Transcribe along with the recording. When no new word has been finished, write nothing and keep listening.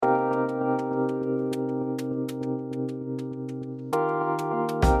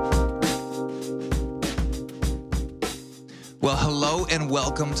Well, hello and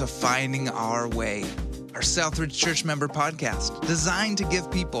welcome to Finding Our Way, our Southridge Church member podcast designed to give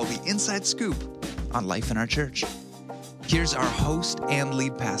people the inside scoop on life in our church. Here's our host and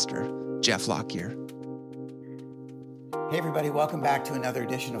lead pastor, Jeff Lockyer. Hey everybody, welcome back to another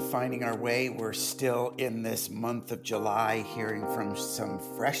edition of Finding Our Way. We're still in this month of July hearing from some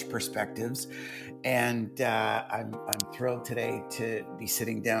fresh perspectives, and I'm thrilled today to be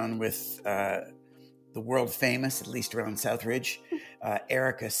sitting down with the world famous, at least around Southridge,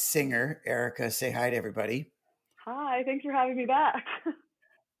 Erica Singer. Erica, say hi to everybody. Hi, thanks for having me back.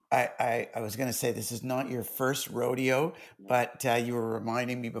 I was going to say this is not your first rodeo, but you were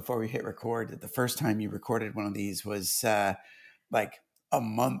reminding me before we hit record that the first time you recorded one of these was like a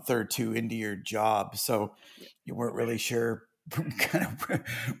month or two into your job. So you weren't really sure kind of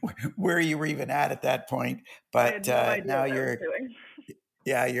where you were even at that point. But now you're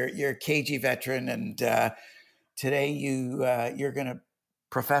a KG veteran, and today you're going to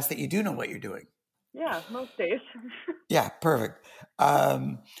profess that you do know what you're doing. Yeah, most days. Yeah, perfect.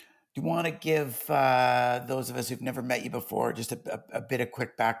 Do you want to give those of us who've never met you before just a bit of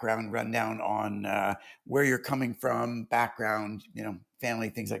quick background rundown on where you're coming from, background, family,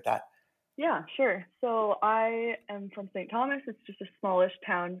 things like that? Yeah, sure. So I am from St. Thomas. It's just a smallish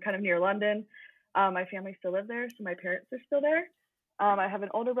town kind of near London. My family still live there, so my parents are still there. I have an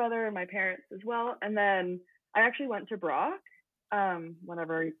older brother and my parents as well. And then I actually went to Brock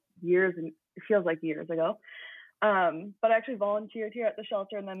whenever years, and it feels like years ago. But I actually volunteered here at the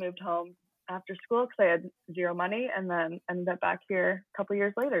shelter and then moved home after school because I had zero money, and then ended up back here a couple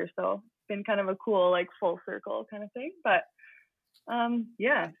years later. So it's been kind of a cool, like, full circle kind of thing. But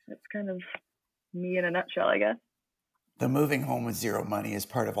yeah, it's kind of me in a nutshell, I guess. The moving home with zero money is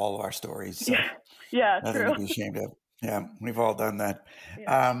part of all of our stories. So yeah, nothing true. to be ashamed of. Yeah, we've all done that.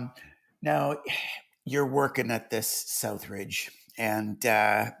 Yeah. Now, you're working at this Southridge, and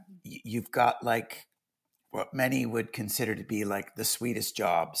you've got like what many would consider to be like the sweetest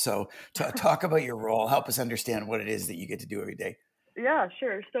job. So talk about your role. Help us understand what it is that you get to do every day. Yeah,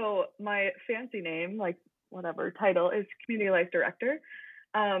 sure. So my fancy name, like whatever title, is Community Life Director.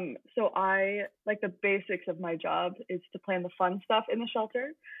 So I, like, the basics of my job is to plan the fun stuff in the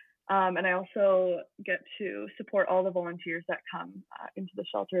shelter. And I also get to support all the volunteers that come into the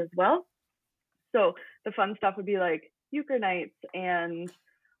shelter as well. So the fun stuff would be like euchre nights, and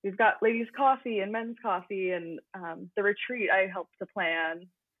we've got ladies' coffee and men's coffee, and the retreat I help to plan,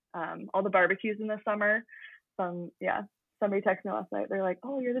 all the barbecues in the summer. Somebody texted me last night. They're like,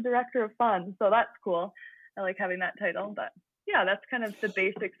 "Oh, you're the director of fun." So that's cool. I like having that title. But yeah, that's kind of the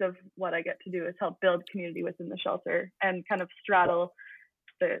basics of what I get to do, is help build community within the shelter and kind of straddle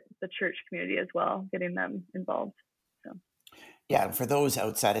the church community as well, getting them involved. So. Yeah, and for those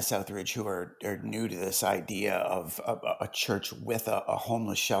outside of Southridge who are new to this idea of a church with a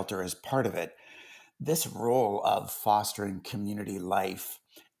homeless shelter as part of it, this role of fostering community life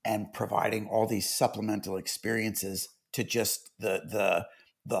and providing all these supplemental experiences to just the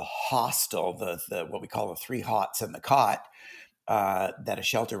hostel, the what we call the three hots and the cot that a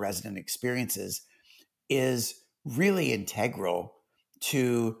shelter resident experiences, is really integral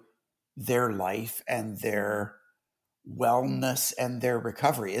to their life and their wellness and their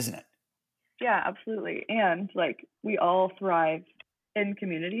recovery, isn't it? Yeah, absolutely. And like, we all thrive in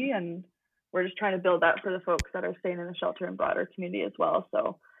community, and we're just trying to build that for the folks that are staying in the shelter and broader community as well.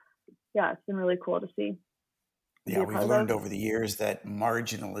 So yeah, it's been really cool to see. Yeah, we've learned over the years that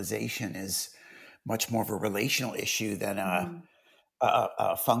marginalization is much more of a relational issue than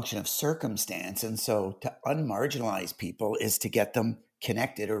a function of circumstance. And so to unmarginalize people is to get them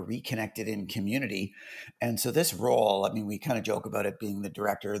connected or reconnected in community. And so this role, I mean, we kind of joke about it being the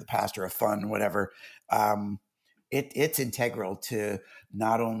director, the pastor of fun, whatever. It's integral to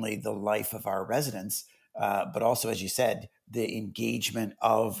not only the life of our residents, but also, as you said, the engagement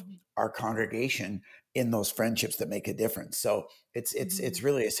of our congregation in those friendships that make a difference. So it's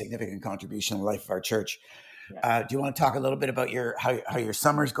really a significant contribution to the life of our church. Yeah. Do you want to talk a little bit about how your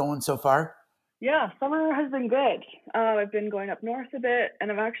summer's going so far? Yeah, summer has been good. I've been going up north a bit,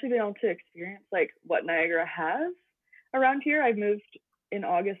 and I've actually been able to experience like what Niagara has around here. I moved in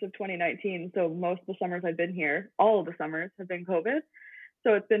August of 2019, so most of the summers I've been here, all of the summers have been COVID.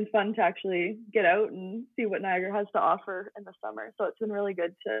 So it's been fun to actually get out and see what Niagara has to offer in the summer. So it's been really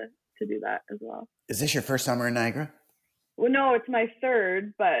good to do that as well. Is this your first summer in Niagara? Well, no, it's my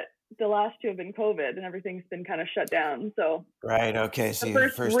third, but the last two have been COVID and everything's been kind of shut down. So right, okay. So the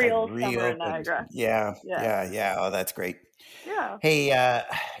first real summer in Niagara. Yeah. Oh, that's great. Yeah. Hey,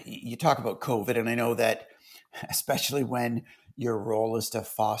 you talk about COVID, and I know that especially when your role is to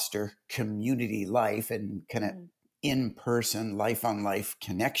foster community life and kind of in-person, life-on-life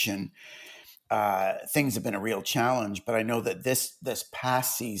connection, things have been a real challenge. But I know that this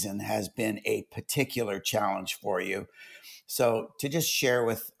past season has been a particular challenge for you. So to just share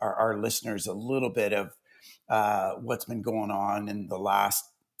with our listeners a little bit of what's been going on in the last,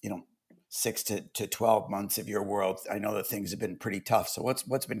 6 to 12 months of your world. I know that things have been pretty tough. So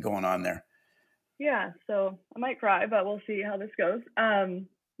what's been going on there? Yeah, so I might cry, but we'll see how this goes.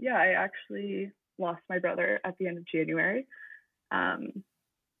 Yeah, I actually lost my brother at the end of January.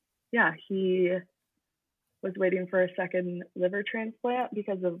 Yeah, he was waiting for a second liver transplant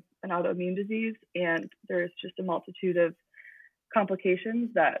because of an autoimmune disease, and there's just a multitude of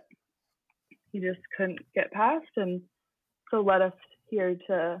complications that he just couldn't get past, and so led us here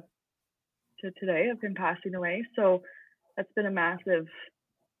to today of him passing away. So that's been a massive,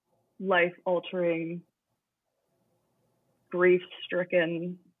 life-altering,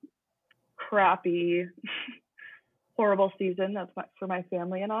 grief-stricken, crappy, horrible season. That's for my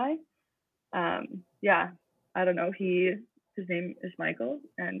family and I. Yeah, I don't know. His name is Michael,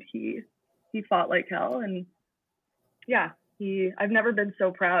 and he fought like hell, and yeah, I've never been so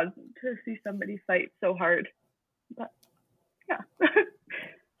proud to see somebody fight so hard. But yeah.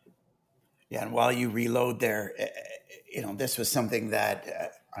 Yeah, and while you reload there, this was something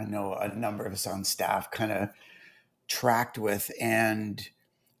that I know a number of us on staff kind of tracked with, and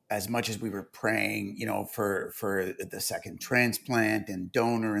as much as we were praying, for the second transplant and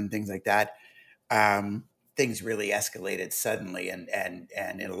donor and things like that, things really escalated suddenly and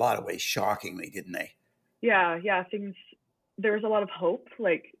in a lot of ways shockingly, didn't they? Yeah, there was a lot of hope.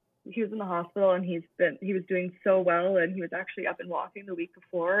 Like, he was in the hospital and he was doing so well, and he was actually up and walking the week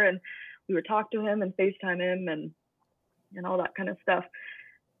before, and we would talk to him and FaceTime him and all that kind of stuff.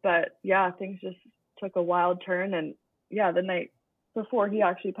 But yeah, things just took a wild turn. And yeah, the night before he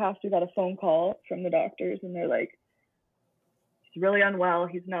actually passed, we got a phone call from the doctors, and they're like, he's really unwell,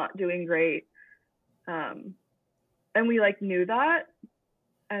 he's not doing great. And we knew that,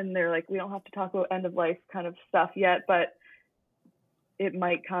 and they're like, we don't have to talk about end of life kind of stuff yet, but it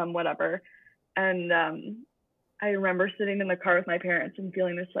might come, whatever. And I remember sitting in the car with my parents and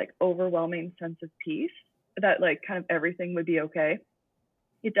feeling this overwhelming sense of peace that kind of everything would be okay.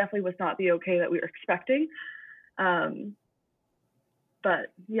 It definitely was not the okay that we were expecting.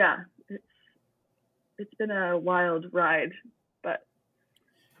 But yeah, it's been a wild ride, but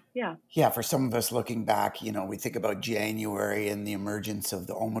yeah. Yeah, for some of us looking back, we think about January and the emergence of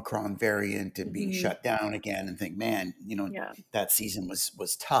the Omicron variant and being shut down again, and think, man, that season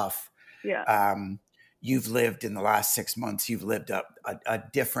was tough. Yeah. You've lived in the last 6 months, you've lived up a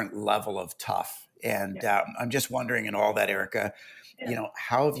different level of tough. And I'm just wondering in all that, Erica,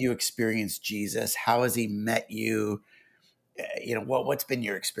 how have you experienced Jesus? How has he met you? What's been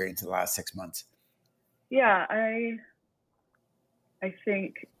your experience in the last 6 months? Yeah, I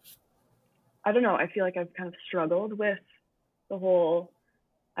think, I don't know, I feel like I've kind of struggled with the whole,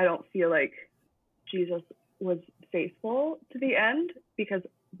 I don't feel like Jesus was faithful to the end, because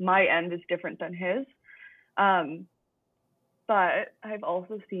my end is different than his. But I've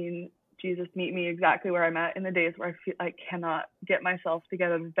also seen Jesus meet me exactly where I'm at in the days where I feel I cannot get myself to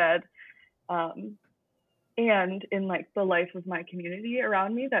get out of bed. And in the life of my community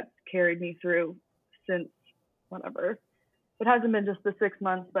around me that's carried me through since whatever. It hasn't been just the 6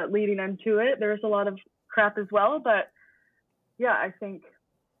 months, but leading into it, there's a lot of crap as well. But yeah, I think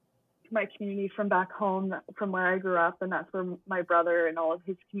my community from back home, from where I grew up, and that's where my brother and all of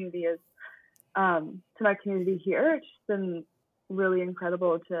his community is, to my community here, it's just been really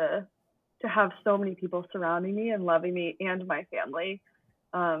incredible to have so many people surrounding me and loving me and my family,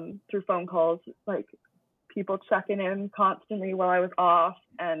 through phone calls, people checking in constantly while I was off,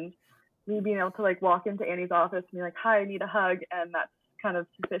 and me being able to walk into Annie's office and be like, hi, I need a hug, and that's kind of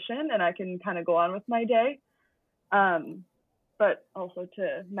sufficient, and I can kind of go on with my day. But also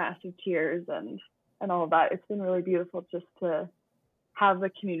to massive tears and all of that. It's been really beautiful just to have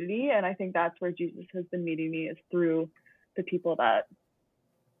the community, and I think that's where Jesus has been meeting me, is through the people that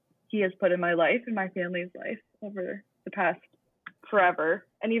he has put in my life and my family's life over the past forever,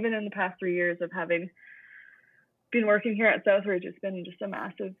 and even in the past 3 years of having been working here at Southridge. It's been just a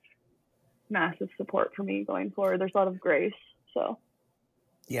massive support for me going forward. There's a lot of grace. So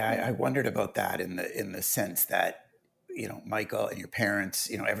yeah, I wondered about that in the sense that, Michael and your parents,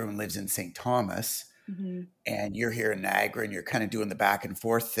 everyone lives in St. Thomas, and you're here in Niagara, and you're kind of doing the back and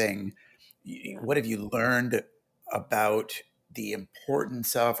forth thing. What have you learned about the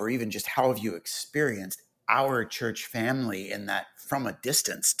importance of, or even just how have you experienced our church family in that from a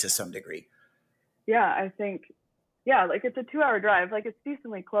distance to some degree? Yeah, I think, it's a 2-hour drive. It's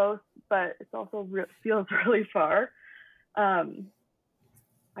decently close, but it's also feels really far.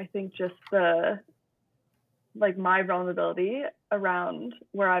 I think just my vulnerability around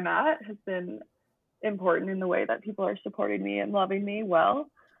where I'm at has been important in the way that people are supporting me and loving me well.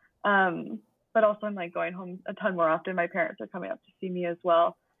 But also I'm like going home a ton more often. My parents are coming up to see me as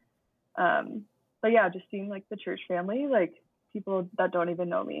well. But yeah, just seeing like the church family, like people that don't even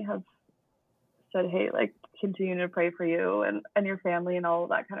know me have said, hey, like continue to pray for you and your family and all of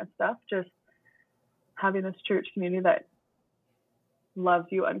that kind of stuff. Just having this church community that loves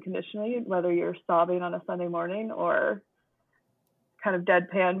you unconditionally, whether you're sobbing on a Sunday morning or kind of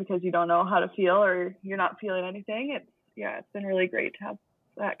deadpan because you don't know how to feel or you're not feeling anything. It's been really great to have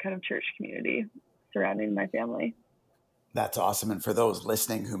that kind of church community surrounding my family. That's awesome. And for those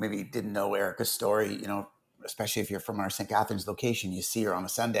listening who maybe didn't know Erica's story, you know, especially if you're from our St. Catharines location, you see her on a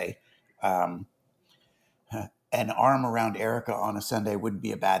Sunday. An arm around Erica on a Sunday wouldn't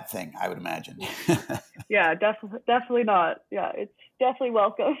be a bad thing, I would imagine. Yeah, definitely not. Yeah, it's definitely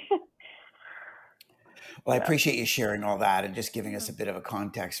welcome. Well, I appreciate you sharing all that and just giving us a bit of a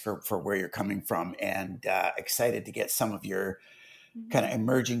context for where you're coming from, and excited to get some of your kind of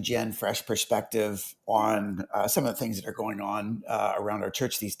emerging gen fresh perspective on some of the things that are going on around our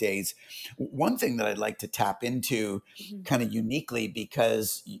church these days. One thing that I'd like to tap into kind of uniquely,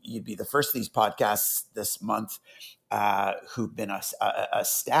 because you'd be the first of these podcasts this month who've been a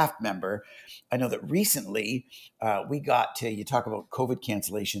staff member. I know that recently we got to, you talk about COVID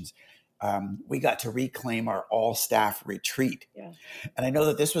cancellations, we got to reclaim our all staff retreat. Yeah. And I know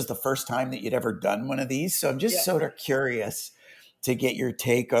that this was the first time that you'd ever done one of these. So I'm just sort of curious to get your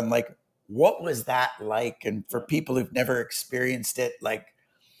take on like, what was that like? And for people who've never experienced it, like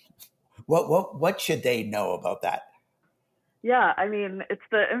what should they know about that? Yeah, I mean, it's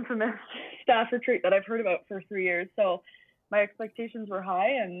the infamous staff retreat that I've heard about for 3 years. So my expectations were high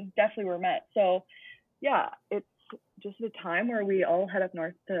and definitely were met. So yeah, it's just a time where we all head up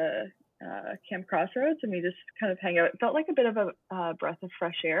north to Camp Crossroads and we just kind of hang out. It felt like a bit of a breath of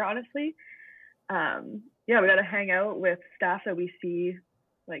fresh air, honestly. We got to hang out with staff that we see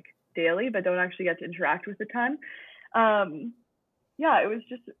like daily, but don't actually get to interact with a ton. It was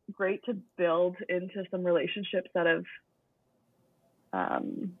just great to build into some relationships that have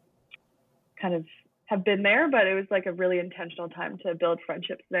kind of have been there, but it was like a really intentional time to build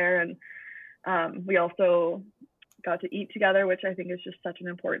friendships there. And we also got to eat together, which I think is just such an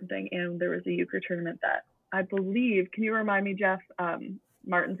important thing. And there was a euchre tournament that I believe, can you remind me, Jeff,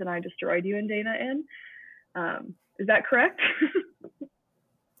 Martins and I destroyed you and Dana in. Is that correct?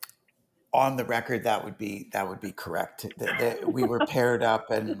 On the record, that would be correct. We were paired up,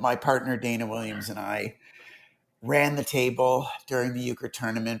 and my partner Dana Williams and I ran the table during the euchre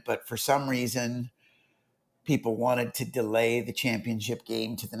tournament. But for some reason, people wanted to delay the championship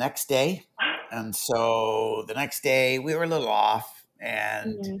game to the next day, and so the next day we were a little off,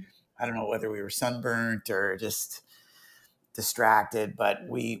 and I don't know whether we were sunburnt or just distracted, but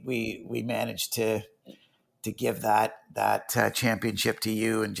we managed to give that championship to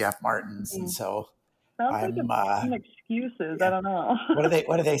you and Jeff Martins. And so sounds like some excuses. Yeah. I don't know.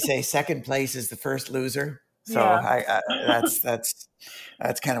 What do they say? Second place is the first loser. So I that's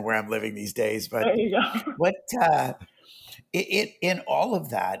kind of where I'm living these days. But there you go. What in all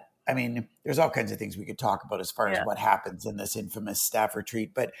of that, I mean, there's all kinds of things we could talk about as far as what happens in this infamous staff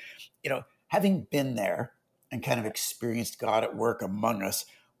retreat. But, you know, having been there and kind of experienced God at work among us,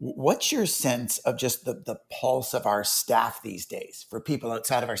 what's your sense of just the pulse of our staff these days for people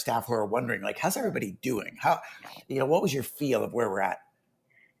outside of our staff who are wondering, like, how's everybody doing? What was your feel of where we're at?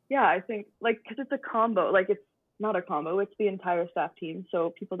 Yeah, I think because it's a combo, like it's not a combo, it's the entire staff team.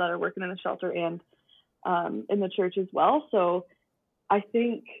 So people that are working in the shelter and in the church as well. So I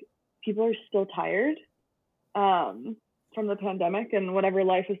think people are still tired from the pandemic and whatever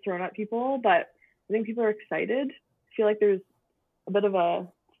life has thrown at people. But I think people are excited. I feel like there's a bit of a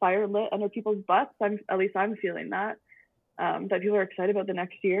fire lit under people's butts. At least I'm feeling that people are excited about the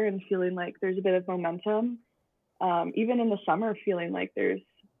next year and feeling like there's a bit of momentum. Even in the summer, feeling like there's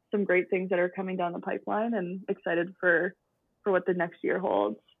some great things that are coming down the pipeline and excited for what the next year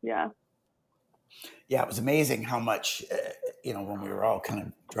holds. Yeah, it was amazing how much, when we were all kind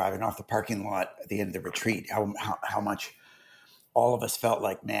of driving off the parking lot at the end of the retreat, how much all of us felt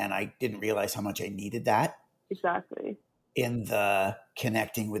like, man, I didn't realize how much I needed that. Exactly. In the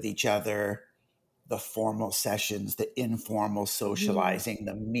connecting with each other, the formal sessions, the informal socializing,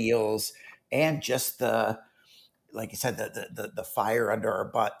 the meals, and just like you said, the fire under our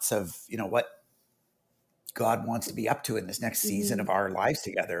butts of, what God wants to be up to in this next season of our lives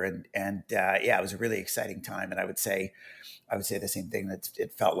together. And it was a really exciting time. And I would say the same thing, that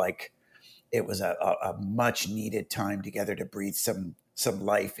it felt like it was a much needed time together to breathe some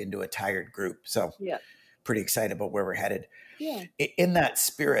life into a tired group. So Yeah. pretty excited about where we're headed. Yeah. In that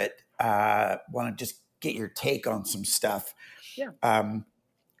spirit, want to just get your take on some stuff. Yeah.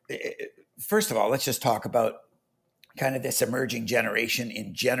 First of all, let's just talk about kind of this emerging generation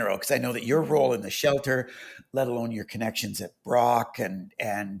in general, because I know that your role in the shelter, let alone your connections at Brock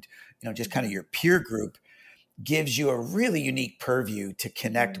and just kind of your peer group, gives you a really unique purview to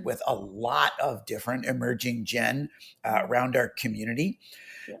connect with a lot of different emerging gen around our community.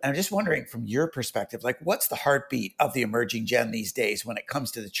 Yeah. And I'm just wondering, from your perspective, like, what's the heartbeat of the emerging gen these days when it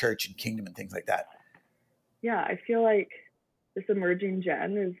comes to the church and kingdom and things like that? Yeah, I feel like this emerging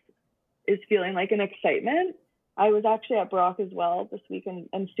gen is feeling like an excitement. I was actually at Brock as well this week,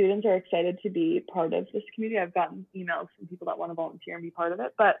 and students are excited to be part of this community. I've gotten emails from people that want to volunteer and be part of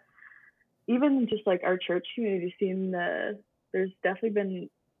it. But even just like our church community, there's definitely been,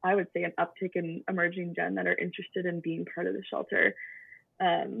 I would say, an uptick in emerging gen that are interested in being part of the shelter,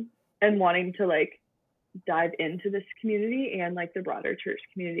 and wanting to like dive into this community and like the broader church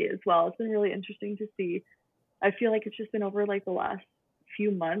community as well. It's been really interesting to see. I feel like it's just been over like the last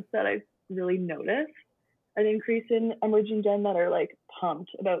few months that I've really noticed an increase in emerging gen that are like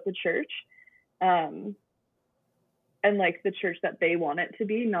pumped about the church, and like the church that they want it to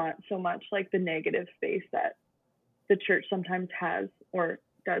be, not so much like the negative space that the church sometimes has or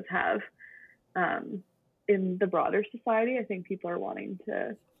does have in the broader society. I think people are wanting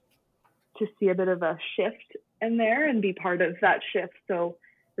to see a bit of a shift in there and be part of that shift, so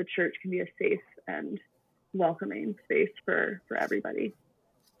the church can be a safe and welcoming space for everybody.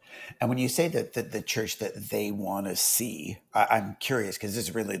 And when you say that the church that they want to see, I'm curious, because this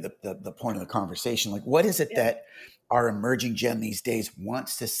is really the point of the conversation. Like, what is it that our emerging gen these days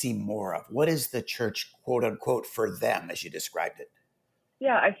wants to see more of? What is the church, quote unquote, for them, as you described it?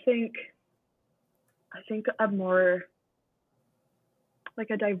 Yeah, I think a more like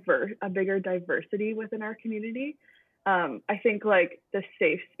a bigger diversity within our community. I think like the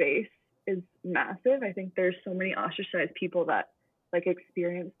safe space is massive. I think there's so many ostracized people that like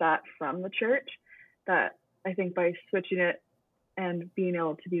experience that from the church, that I think by switching it and being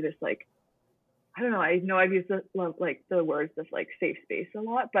able to be this like, I don't know, I know I've used the words of like safe space a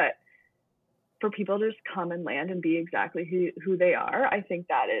lot, but for people to just come and land and be exactly who they are, I think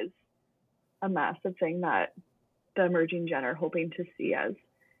that is a massive thing that the emerging gen are hoping to see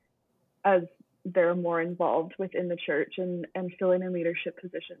as they're more involved within the church and filling in leadership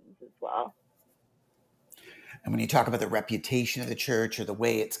positions as well. And when you talk about the reputation of the church or the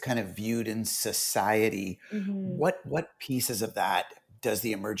way it's kind of viewed in society, what pieces of that does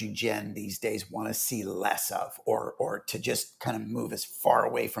the emerging gen these days want to see less of, or to just kind of move as far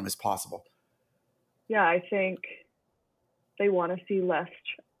away from as possible? Yeah, I think they want to see less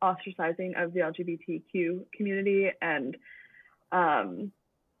ostracizing of the LGBTQ community, and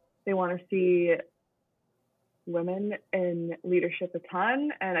they want to see women in leadership a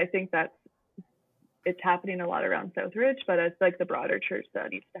ton. And I think it's happening a lot around Southridge, but it's like the broader church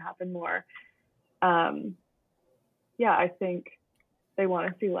that needs to happen more. I think they want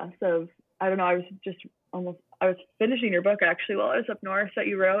to see less of, I don't know, I was finishing your book actually while I was up north that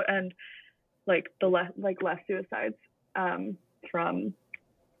you wrote, and like less suicides from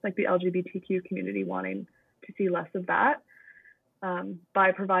like the LGBTQ community, wanting to see less of that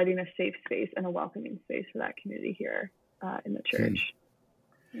by providing a safe space and a welcoming space for that community here in the church.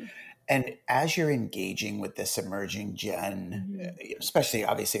 And as you're engaging with this emerging gen, especially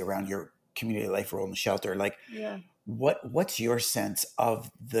obviously around your community life role in the shelter, like what's your sense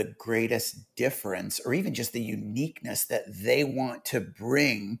of the greatest difference, or even just the uniqueness that they want to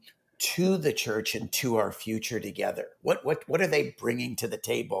bring to the church and to our future together? What are they bringing to the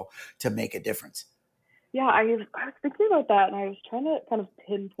table to make a difference? Yeah, I was thinking about that, and I was trying to kind of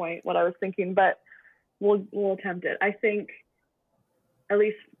pinpoint what I was thinking, but we'll attempt it. I think, at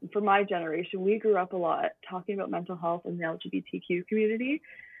least for my generation, we grew up a lot talking about mental health in the LGBTQ community.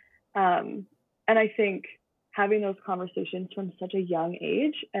 And I think having those conversations from such a young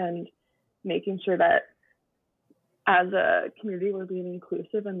age and making sure that as a community we're being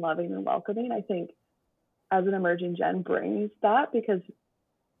inclusive and loving and welcoming, I think as an emerging gen brings that, because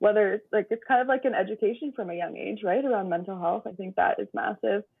whether it's kind of like an education from a young age, right, around mental health, I think that is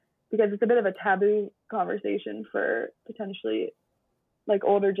massive, because it's a bit of a taboo conversation for potentially like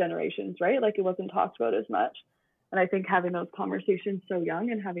older generations, right? Like it wasn't talked about as much. And I think having those conversations so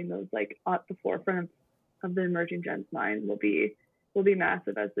young and having those like at the forefront of the emerging gen's mind will be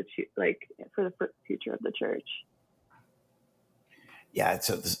massive as for the future of the church. Yeah,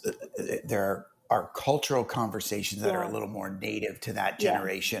 so there are cultural conversations that are a little more native to that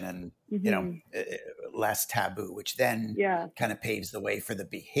generation and, less taboo, which then kind of paves the way for the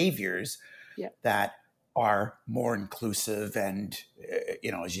behaviors that are more inclusive and,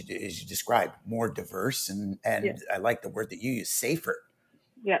 as you described, more diverse. And I like the word that you use, safer.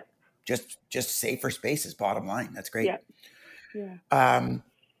 Yeah. Just safer spaces, bottom line. That's great. Yeah.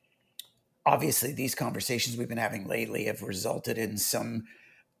 Obviously, these conversations we've been having lately have resulted in some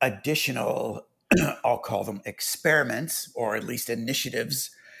additional, I'll call them experiments, or at least initiatives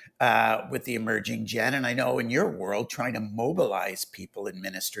with the emerging gen. And I know in your world, trying to mobilize people in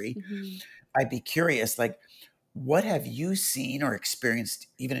ministry, I'd be curious, like, what have you seen or experienced,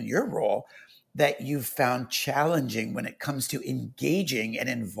 even in your role, that you've found challenging when it comes to engaging and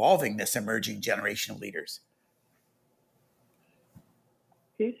involving this emerging generation of leaders?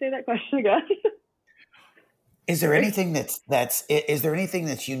 Can you say that question again? Is there anything is there anything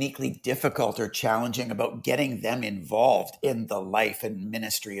that's uniquely difficult or challenging about getting them involved in the life and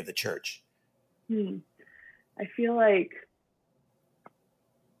ministry of the church? I feel like,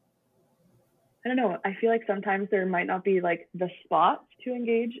 I don't know. I feel like sometimes there might not be like the spots to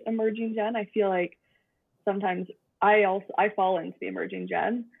engage emerging gen. I feel like sometimes I fall into the emerging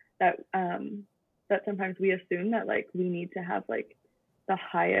gen that sometimes we assume that like we need to have like the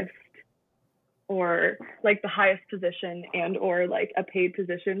highest or like the highest position and or like a paid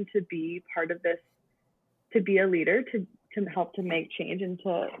position to be part of this, to be a leader, to help to make change and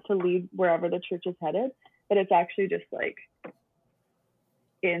to lead wherever the church is headed. But it's actually just like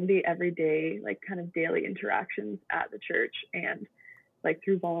in the everyday, like kind of daily interactions at the church and like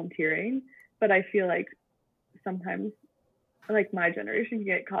through volunteering. But I feel like sometimes like my generation can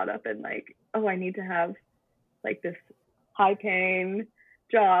get caught up in like, oh, I need to have like this high paying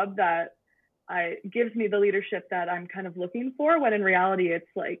job that gives me the leadership that I'm kind of looking for, when in reality it's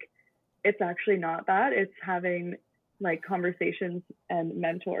like, it's actually not that. It's having like conversations and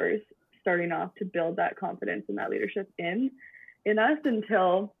mentors starting off to build that confidence and that leadership in us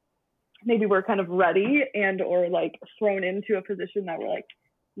until maybe we're kind of ready and or like thrown into a position that we're like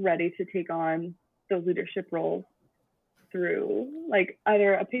ready to take on those leadership roles through like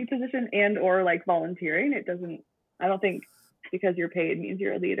either a paid position and or like volunteering. I don't think because you're paid means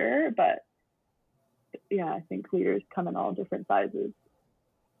you're a leader, but yeah, I think leaders come in all different sizes.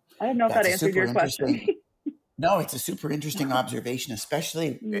 I don't know if that answered your question. No, it's a super interesting observation,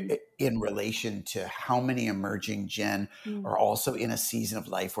 especially in relation to how many emerging gen are also in a season of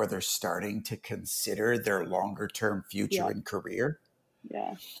life where they're starting to consider their longer term future and career.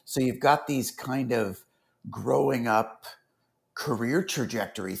 Yeah. So you've got these kind of growing up career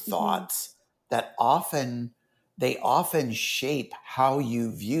trajectory thoughts that often shape how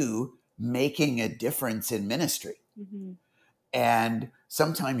you view making a difference in ministry. And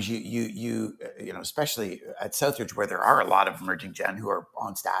sometimes you especially at Southridge, where there are a lot of emerging gen who are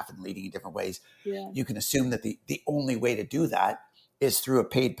on staff and leading in different ways, you can assume that the only way to do that is through a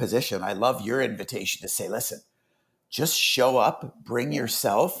paid position. I love your invitation to say, listen, just show up, bring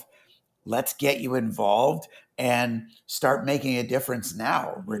yourself, let's get you involved and start making a difference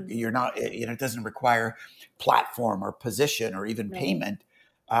now. You're not, it doesn't require platform or position or even payment.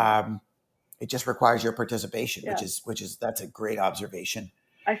 It just requires your participation, which is that's a great observation.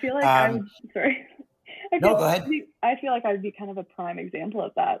 I feel like I would, sorry. No, go ahead. I feel like I would be kind of a prime example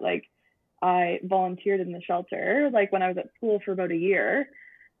of that. Like I volunteered in the shelter, like when I was at school for about a year.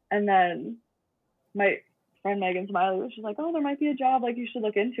 And then my friend Megan Smiley was just like, oh, there might be a job, like you should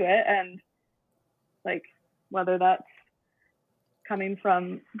look into it. And like, whether that's coming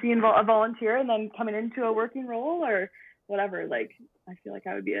from being a volunteer and then coming into a working role or whatever, like, I feel like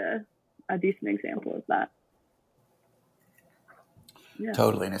I would be a decent example of that. Yeah.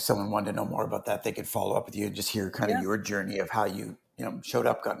 Totally. And if someone wanted to know more about that, they could follow up with you and just hear kind of your journey of how you showed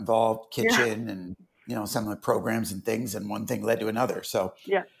up, got involved, kitchen and, some of the programs and things, and one thing led to another. So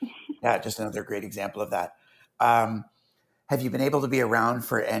yeah, just another great example of that. Have you been able to be around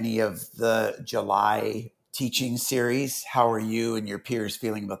for any of the July teaching series? How are you and your peers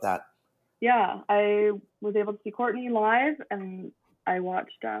feeling about that? Yeah, I was able to see Courtney live and I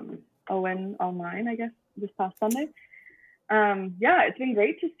watched Owen online, I guess, this past Sunday. It's been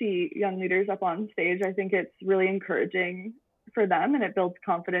great to see young leaders up on stage. I think it's really encouraging for them and it builds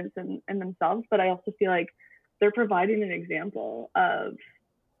confidence in themselves. But I also feel like they're providing an example of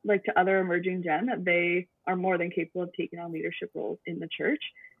like to other emerging gen that they are more than capable of taking on leadership roles in the church.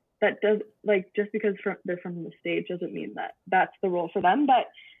 That does, like, just because they're from the stage doesn't mean that that's the role for them. But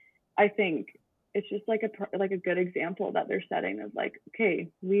I think it's just like a good example that they're setting of like, okay,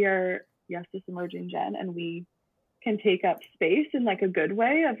 we are, yes, this emerging gen and we can take up space in like a good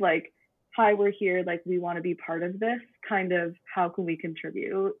way of like hi, we're here, like we want to be part of this, kind of how can we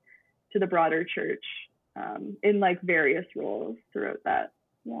contribute to the broader church in like various roles throughout that.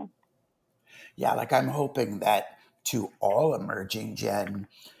 Yeah, like I'm hoping that to all emerging gen,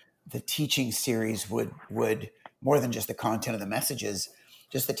 the teaching series would more than just the content of the messages,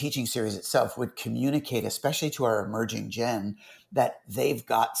 just the teaching series itself would communicate, especially to our emerging gen, that they've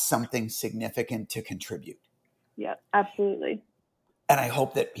got something significant to contribute. Yeah, absolutely. And I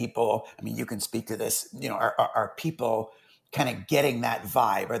hope that people, I mean, you can speak to this, are people kind of getting that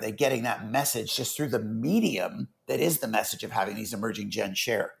vibe? Are they getting that message just through the medium that is the message of having these emerging gen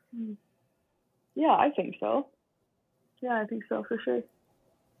share? Yeah, I think so. Yeah, I think so for sure.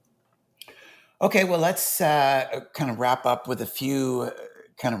 Okay, well, let's kind of wrap up with a few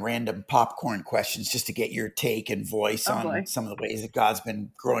kind of random popcorn questions just to get your take and voice on some of the ways that God's been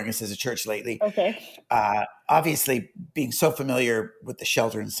growing us as a church lately. Okay. Obviously, being so familiar with the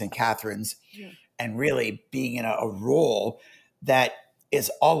shelter in St. Catharines and really being in a role that is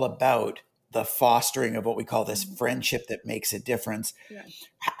all about the fostering of what we call this friendship that makes a difference. Yeah.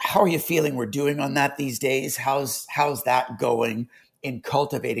 How are you feeling we're doing on that these days? How's that going in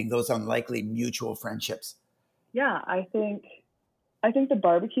cultivating those unlikely mutual friendships? Yeah, I think the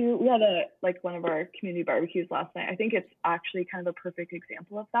barbecue, we had one of our community barbecues last night. I think it's actually kind of a perfect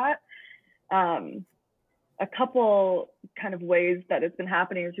example of that. A couple kind of ways that it's been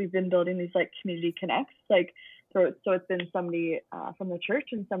happening is we've been building these like community connects, like so it's been somebody from the church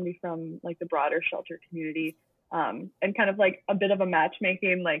and somebody from like the broader shelter community, and kind of like a bit of a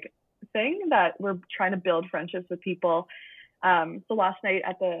matchmaking like thing that we're trying to build friendships with people. So last night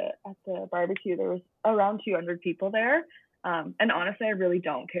at the barbecue, there was around 200 people there. And honestly, I really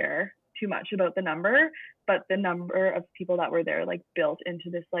don't care too much about the number, but the number of people that were there like built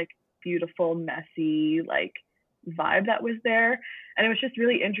into this like beautiful, messy, like vibe that was there. And it was just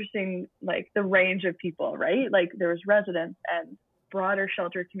really interesting, like the range of people, right? Like there was residents and broader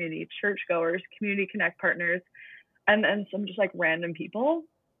shelter community, churchgoers, community connect partners, and then some just like random people.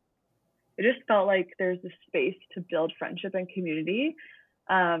 It just felt like there's this space to build friendship and community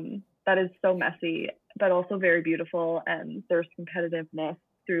that is so messy, but also very beautiful. And there's competitiveness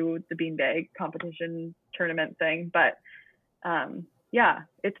through the beanbag competition tournament thing. But yeah,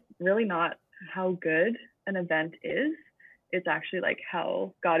 it's really not how good an event is. It's actually like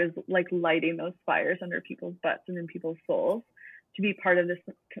how God is like lighting those fires under people's butts and in people's souls to be part of this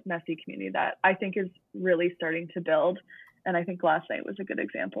messy community that I think is really starting to build. And I think last night was a good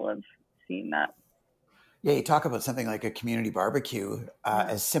example of seeing that. Yeah, you talk about something like a community barbecue,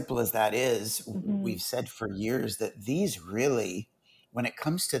 as simple as that is, we've said for years that these really, when it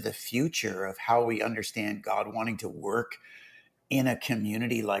comes to the future of how we understand God wanting to work in a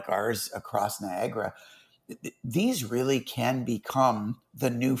community like ours across Niagara, these really can become the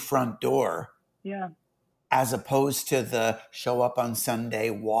new front door. Yeah. As opposed to the show up on Sunday,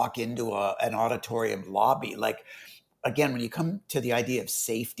 walk into an auditorium lobby. Like, again, when you come to the idea of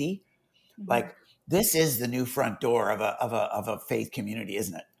safety, like this is the new front door of a faith community,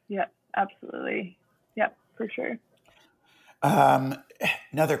 isn't it? Yeah, absolutely. Yeah, for sure.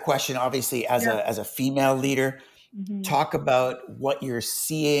 Another question, obviously, as a female leader, talk about what you're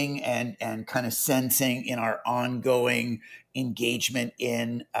seeing and kind of sensing in our ongoing engagement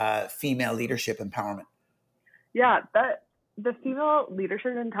in female leadership empowerment. Yeah, that the female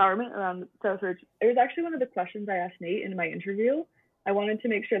leadership empowerment around Southridge, it was actually one of the questions I asked Nate in my interview. I wanted to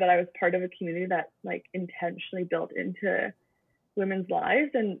make sure that I was part of a community that like intentionally built into women's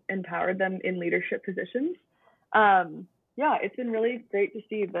lives and empowered them in leadership positions. Yeah, it's been really great to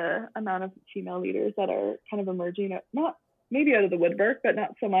see the amount of female leaders that are kind of emerging, not maybe out of the woodwork, but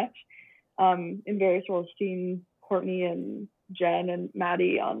not so much, in various roles. Seeing Courtney and Jen and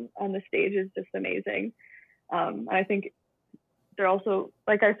Maddie on the stage is just amazing. And I think they're also,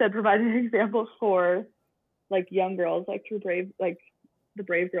 like I said, providing examples for like young girls, like through Brave, like the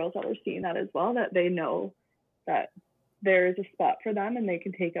Brave girls that are seeing that as well, that they know that there is a spot for them and they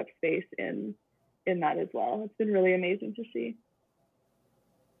can take up space in that as well. It's been really amazing to see.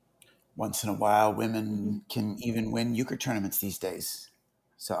 Once in a while, women can even win euchre tournaments these days.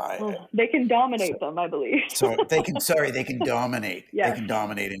 So they can dominate them, I believe. So they can dominate. Yes. They can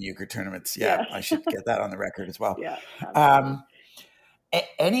dominate in euchre tournaments. Yeah, yes. I should get that on the record as well. Yeah.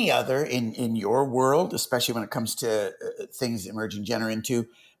 Any other in your world, especially when it comes to things emerging gen are into,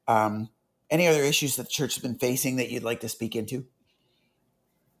 any other issues that the church has been facing that you'd like to speak into?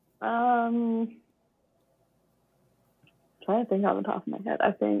 Trying to think on the top of my head.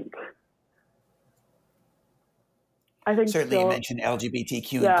 I think certainly you mentioned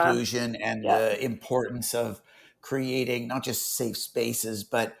LGBTQ inclusion and the importance of creating not just safe spaces,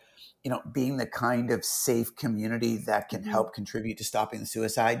 but being the kind of safe community that can help contribute to stopping the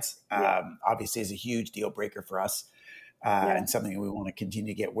suicides, obviously is a huge deal breaker for us, and something we want to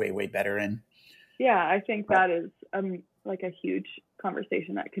continue to get way, way better in. Yeah, I think that is like a huge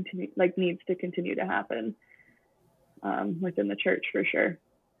conversation that needs to continue to happen within the church for sure.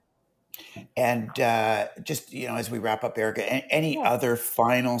 And just, as we wrap up, Erica, any other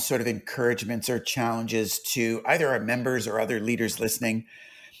final sort of encouragements or challenges to either our members or other leaders listening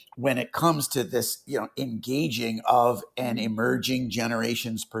when it comes to this, engaging of an emerging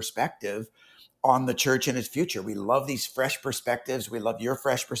generation's perspective on the church and its future? We love these fresh perspectives. We love your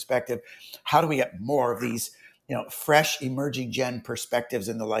fresh perspective. How do we get more of these, fresh emerging gen perspectives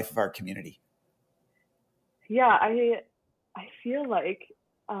in the life of our community? Yeah, I feel like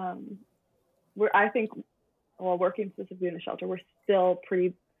working specifically in the shelter, we're still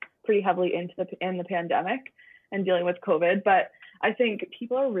pretty heavily in the pandemic and dealing with COVID, but I think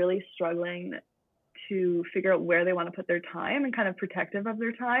people are really struggling to figure out where they want to put their time and kind of protective of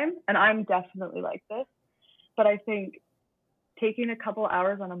their time. And I'm definitely like this, but I think taking a couple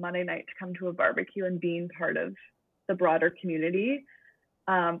hours on a Monday night to come to a barbecue and being part of the broader community,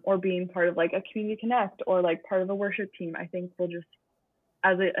 or being part of like a community connect or like part of a worship team, I think will just,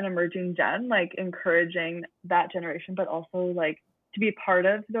 as an emerging gen, like encouraging that generation, but also like to be part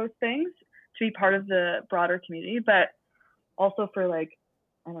of those things, to be part of the broader community, but also for like,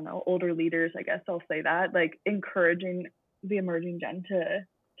 I don't know, older leaders, I guess I'll say that, like encouraging the emerging gen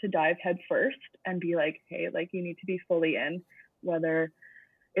to dive head first and be like, hey, like you need to be fully in, whether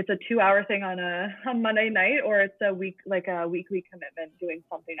it's a 2-hour thing on Monday night or it's a weekly commitment doing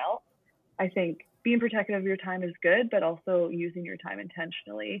something else. I think being protective of your time is good, but also using your time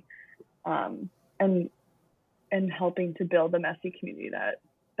intentionally, and helping to build the messy community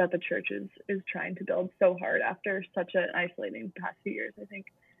that the church is trying to build so hard after such an isolating past few years, I think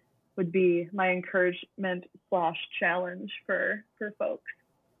would be my encouragement / challenge for folks.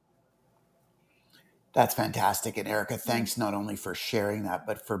 That's fantastic. And Erica, thanks not only for sharing that,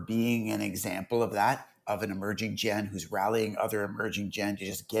 but for being an example of that, of an emerging gen who's rallying other emerging gen to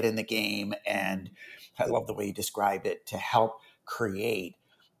just get in the game. And I love the way you described it, to help create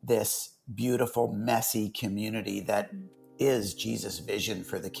this beautiful, messy community that is Jesus' vision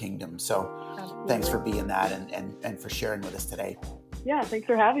for the kingdom. So Thanks for being that and for sharing with us today. Yeah, thanks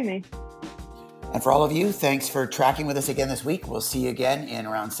for having me. And for all of you, thanks for tracking with us again this week. We'll see you again in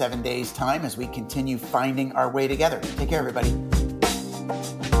around 7 days' time as we continue finding our way together. Take care, everybody.